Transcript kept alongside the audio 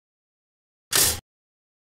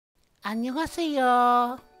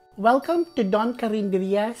Annyeonghaseyo! Welcome to Don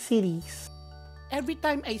Carinderia series. Every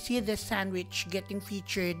time I see this sandwich getting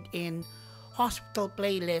featured in hospital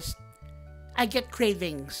playlist, I get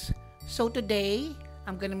cravings. So today,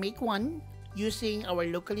 I'm gonna make one using our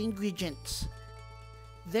local ingredients.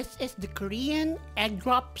 This is the Korean egg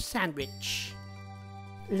drop sandwich.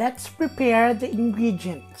 Let's prepare the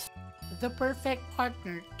ingredients. The perfect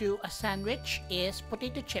partner to a sandwich is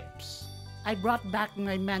potato chips. I brought back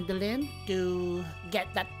my mandolin to get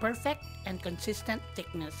that perfect and consistent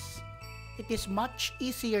thickness. It is much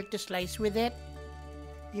easier to slice with it.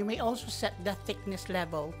 You may also set the thickness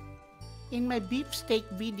level. In my beef steak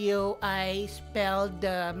video, I spelled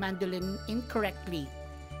the mandolin incorrectly.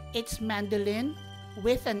 It's mandolin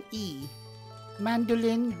with an E.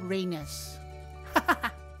 Mandolin Reines.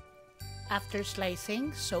 After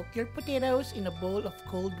slicing, soak your potatoes in a bowl of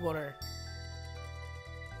cold water.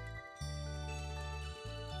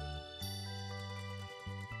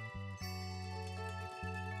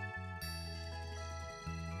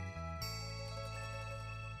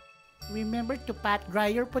 Remember to pat dry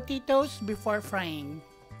your potatoes before frying.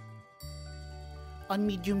 On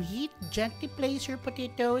medium heat, gently place your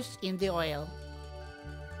potatoes in the oil.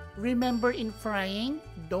 Remember, in frying,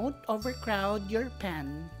 don't overcrowd your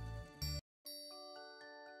pan.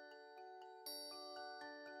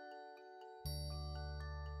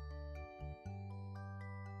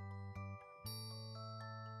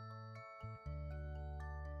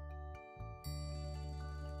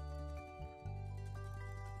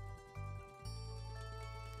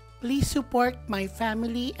 Please support my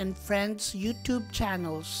family and friends' YouTube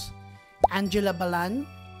channels: Angela Balan,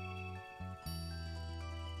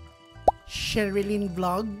 Sherilyn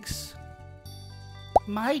Vlogs,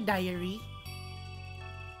 My Diary,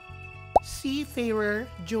 Seafarer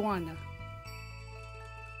Joanna,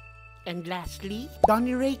 and lastly,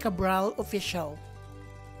 Donnie Ray Cabral Official.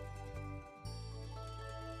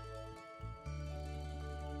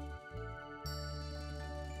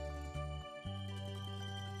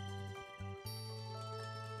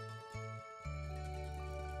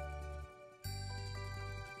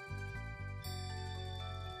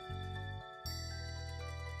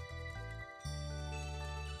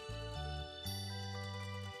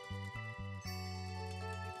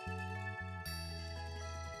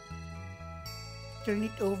 Turn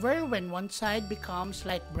it over when one side becomes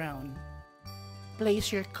light brown.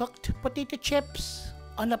 Place your cooked potato chips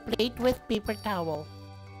on a plate with paper towel.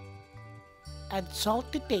 Add salt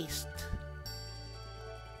to taste.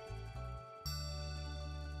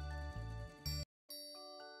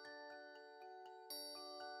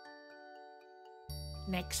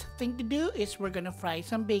 Next thing to do is we're gonna fry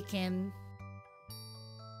some bacon.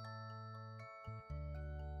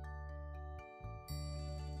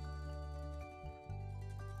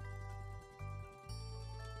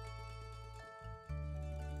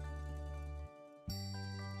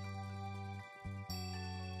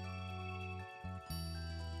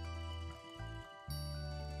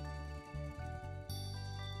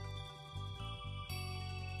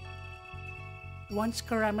 Once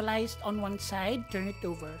caramelized on one side, turn it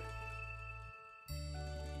over.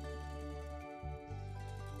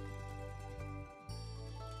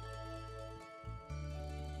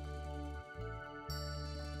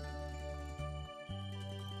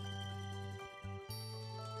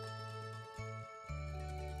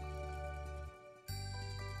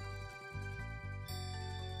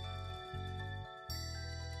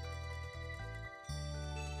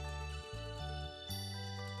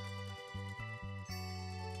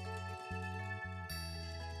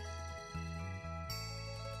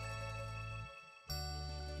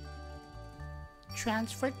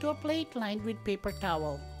 Transfer to a plate lined with paper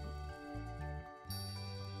towel.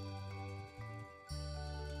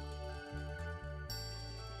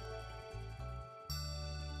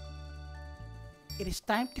 It is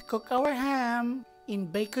time to cook our ham in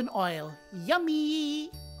bacon oil.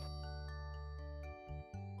 Yummy!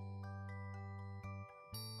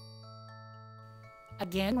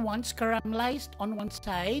 Again, once caramelized on one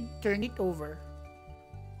side, turn it over.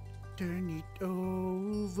 Turn it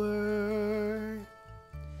over.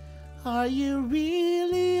 Are you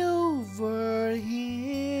really over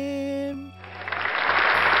him?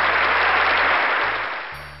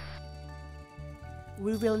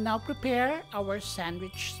 We will now prepare our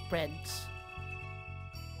sandwich spreads.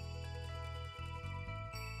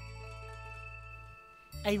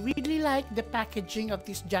 I really like the packaging of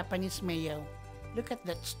this Japanese mayo. Look at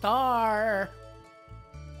that star!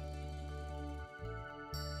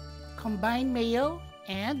 Combine mayo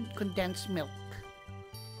and condensed milk.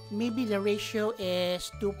 Maybe the ratio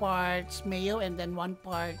is 2 parts mayo and then 1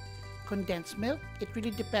 part condensed milk. It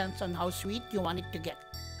really depends on how sweet you want it to get.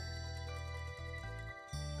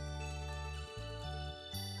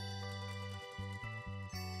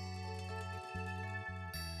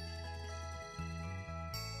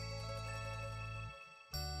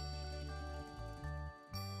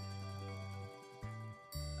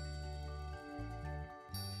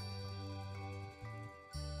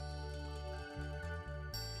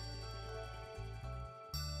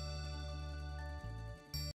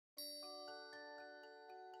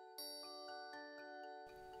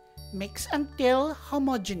 Mix until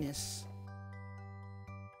homogeneous.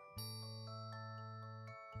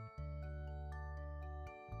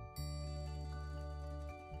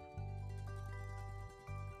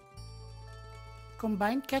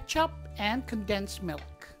 Combine ketchup and condensed milk.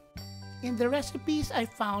 In the recipes I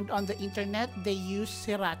found on the internet, they use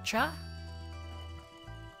sriracha.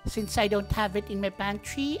 Since I don't have it in my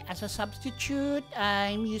pantry, as a substitute,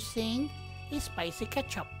 I'm using a spicy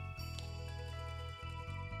ketchup.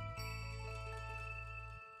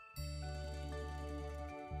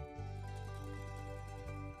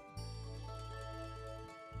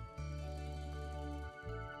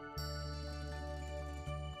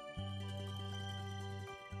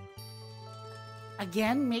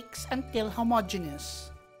 Again, mix until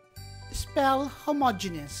homogeneous. Spell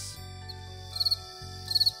homogeneous.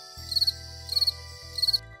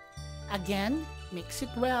 Again, mix it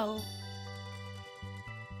well.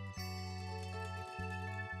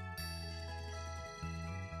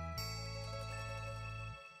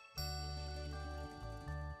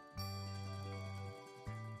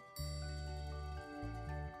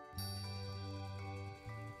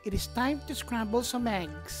 It is time to scramble some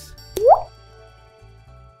eggs.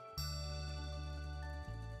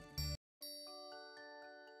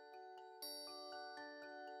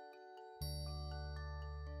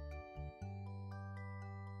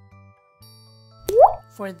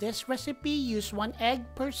 For this recipe, use 1 egg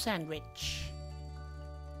per sandwich.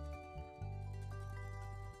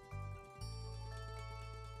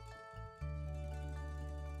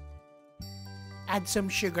 Add some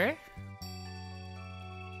sugar.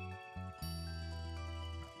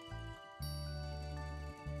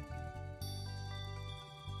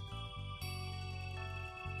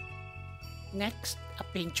 Next, a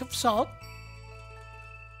pinch of salt.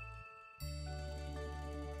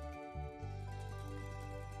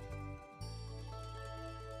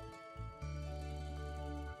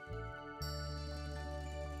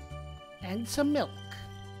 And some milk.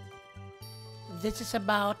 This is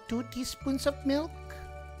about 2 teaspoons of milk.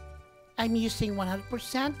 I'm using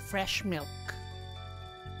 100% fresh milk.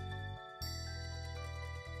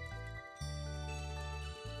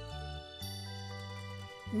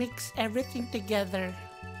 Mix everything together.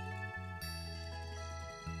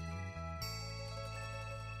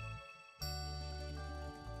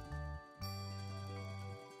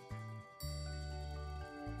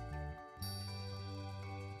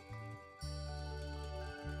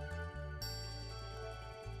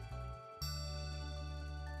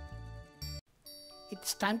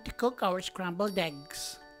 It's time to cook our scrambled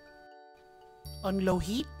eggs. On low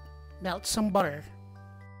heat, melt some butter.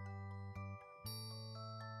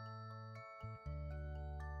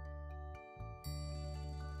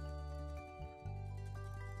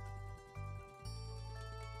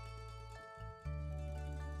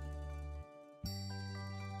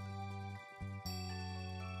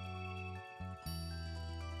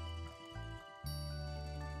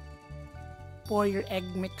 Pour your egg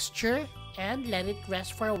mixture and let it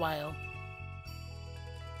rest for a while.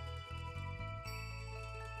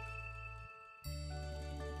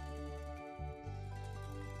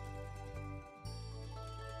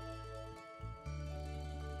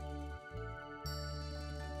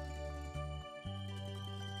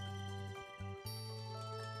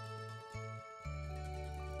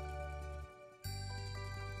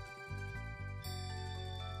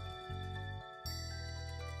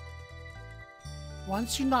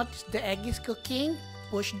 Once you notice the egg is cooking,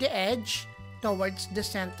 push the edge towards the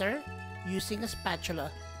center using a spatula.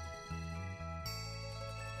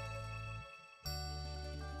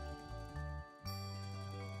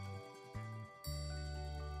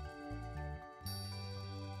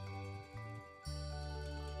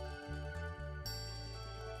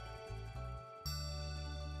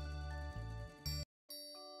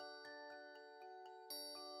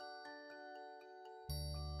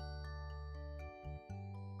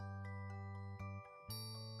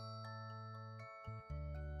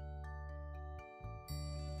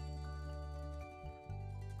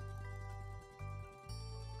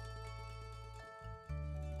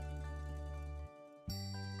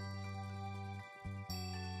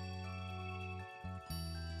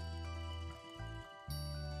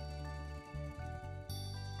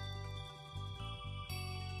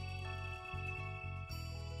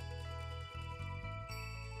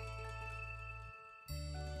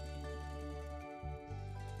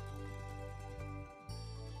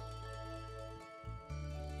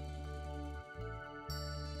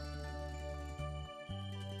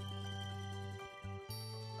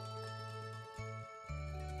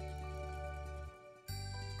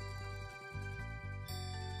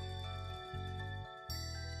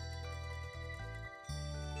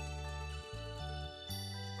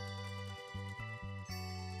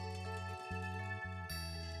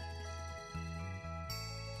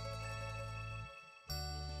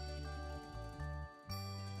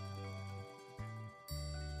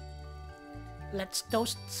 Let's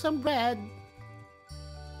toast some bread.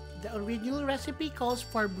 The original recipe calls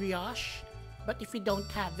for brioche, but if you don't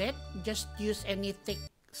have it, just use any thick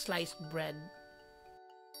sliced bread.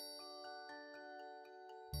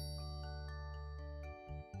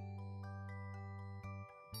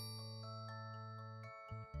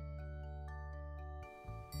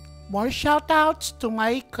 More shoutouts to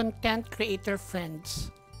my content creator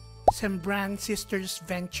friends. Sembran Sisters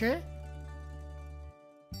Venture,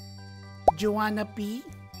 Joanna P,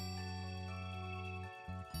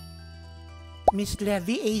 Miss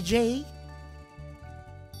Levy AJ,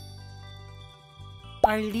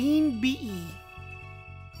 Arlene BE,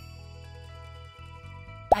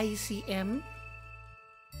 ICM,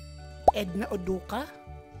 Edna Oduka,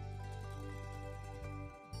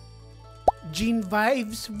 Jean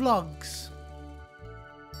Vibes Vlogs,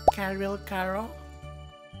 Carol Caro,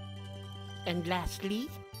 and lastly,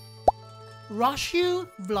 Roshu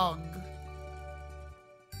Vlog.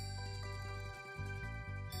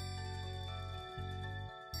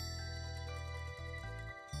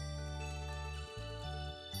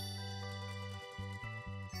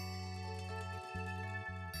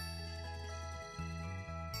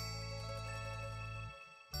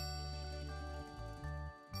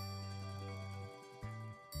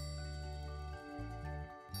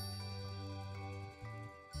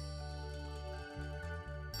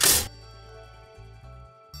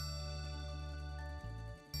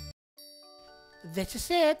 This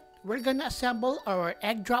is it. We're gonna assemble our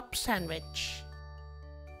egg drop sandwich.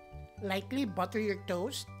 Lightly butter your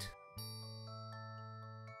toast.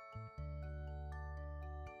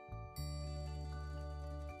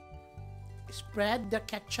 Spread the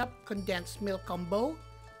ketchup condensed milk combo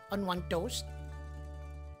on one toast.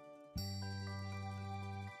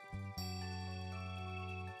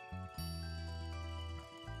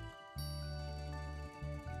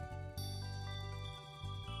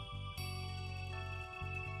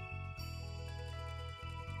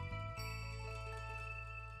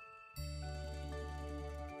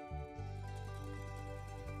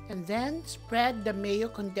 And then spread the mayo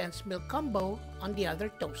condensed milk combo on the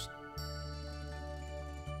other toast.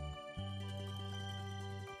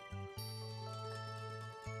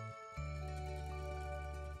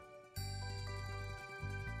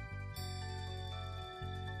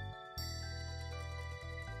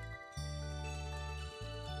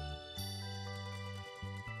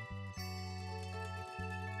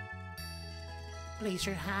 Place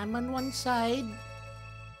your ham on one side.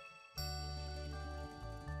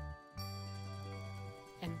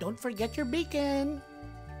 And don't forget your bacon.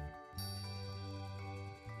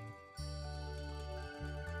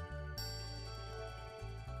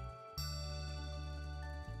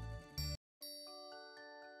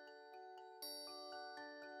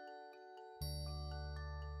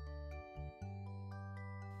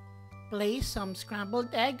 Place some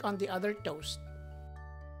scrambled egg on the other toast.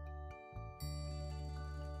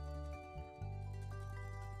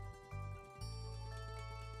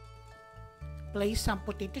 Place some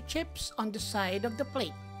potato chips on the side of the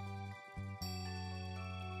plate.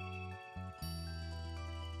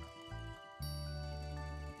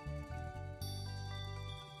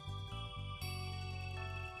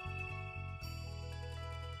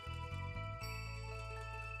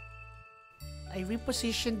 I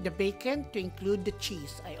repositioned the bacon to include the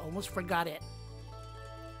cheese. I almost forgot it.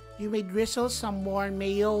 You may drizzle some more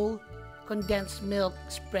mayo condensed milk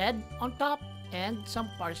spread on top and some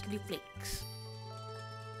parsley flakes.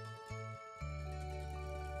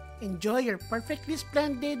 Enjoy your perfectly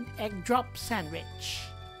splendid egg drop sandwich.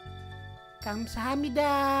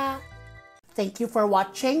 Kamsahamnida! Thank you for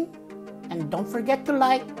watching, and don't forget to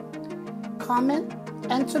like, comment,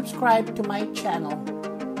 and subscribe to my channel.